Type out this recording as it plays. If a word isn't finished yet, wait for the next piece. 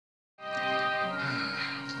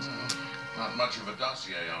Not much of a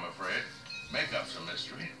dossier, I'm afraid. Makeup's a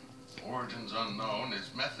mystery. Origins unknown,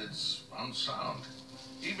 his methods unsound.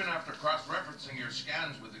 Even after cross-referencing your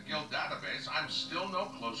scans with the Guild database, I'm still no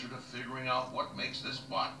closer to figuring out what makes this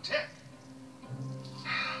bot tick.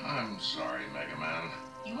 I'm sorry, Mega Man.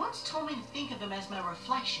 You once told me to think of him as my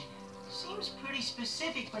reflection. Seems pretty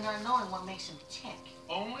specific for not knowing what makes him tick.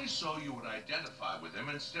 Only so you would identify with him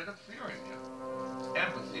instead of fearing him.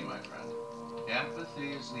 Empathy, my friend. Empathy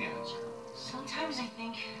is the answer. Sometimes I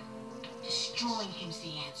think destroying him's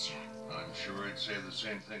the answer. I'm sure he'd say the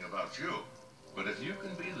same thing about you. But if you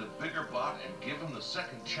can be the bigger bot and give him the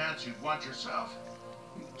second chance you'd want yourself,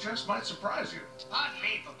 it just might surprise you. Pardon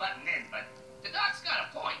me for butting in, but the doc's got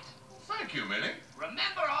a point. Thank you, Minnie.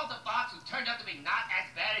 Remember all the bots who turned out to be not as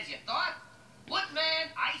bad as you thought? Woodman,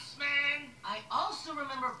 Iceman. I also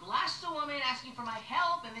remember Blaster Woman asking for my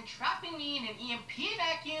help and then trapping me in an EMP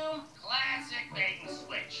vacuum. Classic bait and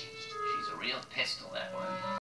switch. She's a real pistol, that one.